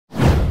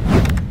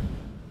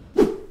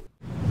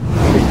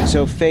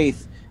So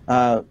Faith,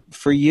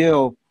 for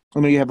you, I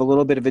know you have a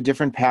little bit of a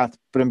different path,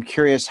 but I'm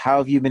curious, how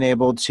have you been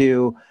able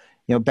to,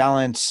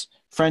 balance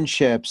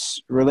friendships,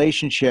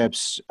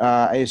 relationships?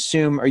 I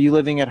assume, are you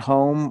living at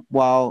home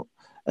while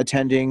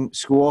attending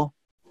school?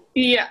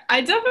 Yeah,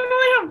 I definitely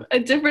have a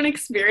different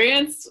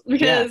experience Yeah.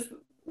 because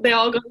they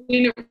all go to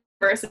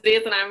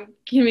universities and I'm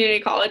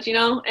community college,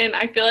 and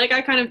I feel like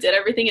I kind of did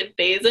everything in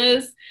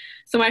phases.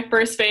 So my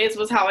first phase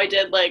was how I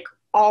did like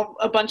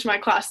a bunch of my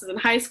classes in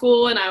high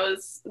school, and I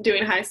was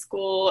doing high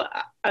school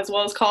as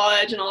well as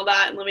college and all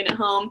that and living at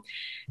home.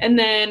 And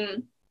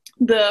then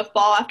the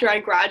fall after I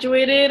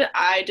graduated,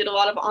 I did a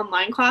lot of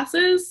online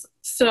classes.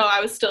 So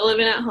I was still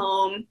living at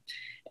home,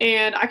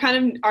 and I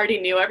kind of already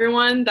knew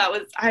everyone.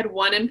 I had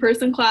one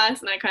in-person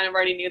class and I kind of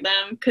already knew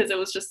them because it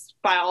was just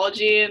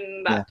biology,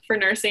 and Yeah. that for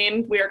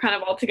nursing, we were kind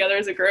of all together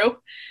as a group.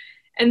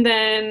 And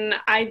then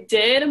I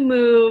did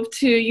move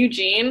to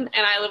Eugene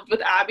and I lived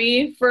with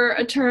Abby for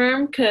a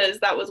term because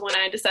that was when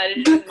I decided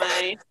to do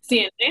my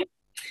CNA.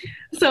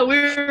 So we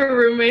were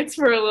roommates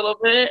for a little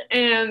bit,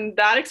 and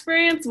that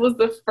experience was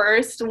the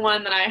first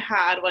one that I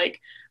had, like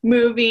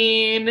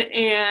moving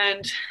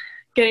and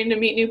getting to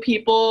meet new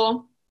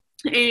people.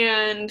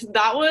 And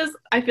that was,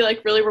 I feel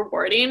like, really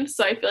rewarding.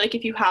 So I feel like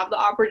if you have the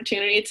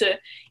opportunity to,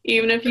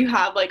 even if you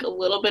have like a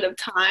little bit of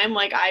time,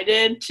 like I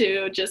did,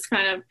 to just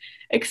kind of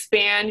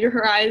expand your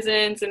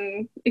horizons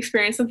and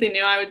experience something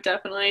new, I would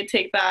definitely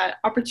take that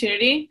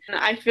opportunity. And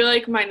I feel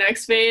like my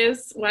next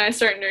phase, when I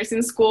start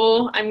nursing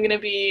school, I'm going to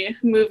be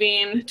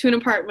moving to an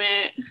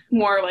apartment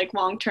more like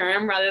long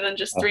term rather than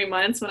just 3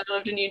 months when I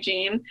lived in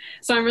Eugene.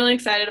 So I'm really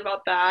excited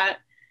about that.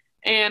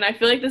 And I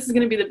feel like this is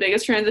going to be the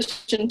biggest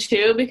transition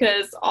too,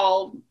 because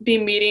I'll be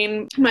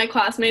meeting my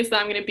classmates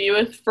that I'm going to be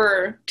with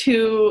for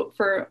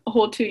a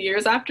whole 2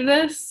 years after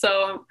this.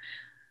 So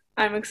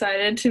I'm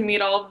excited to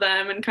meet all of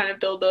them and kind of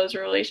build those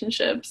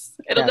relationships.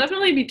 It'll Yeah.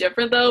 definitely be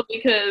different though,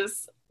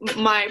 because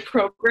my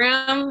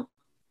program,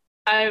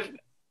 I've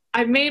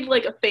I've made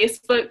like a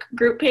Facebook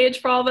group page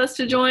for all of us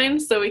to join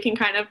so we can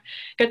kind of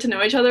get to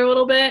know each other a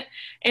little bit.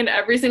 And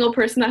every single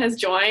person that has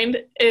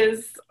joined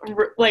is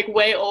like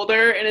way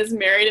older and is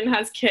married and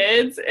has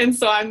kids. And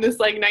so I'm this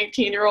like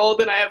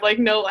 19-year-old and I have like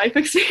no life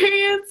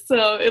experience.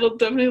 So it'll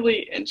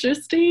definitely be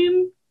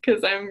interesting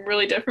because I'm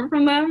really different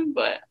from them.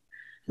 But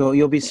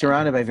You'll be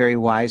surrounded by very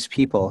wise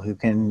people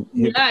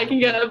yeah, I can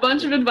get a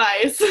bunch of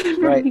advice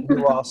right, from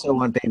who also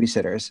want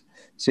babysitters.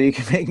 So you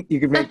can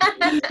make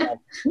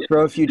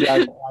throw a few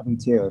jobs at Abby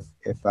too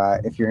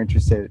if you're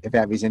interested, if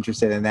Abby's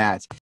interested in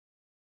that.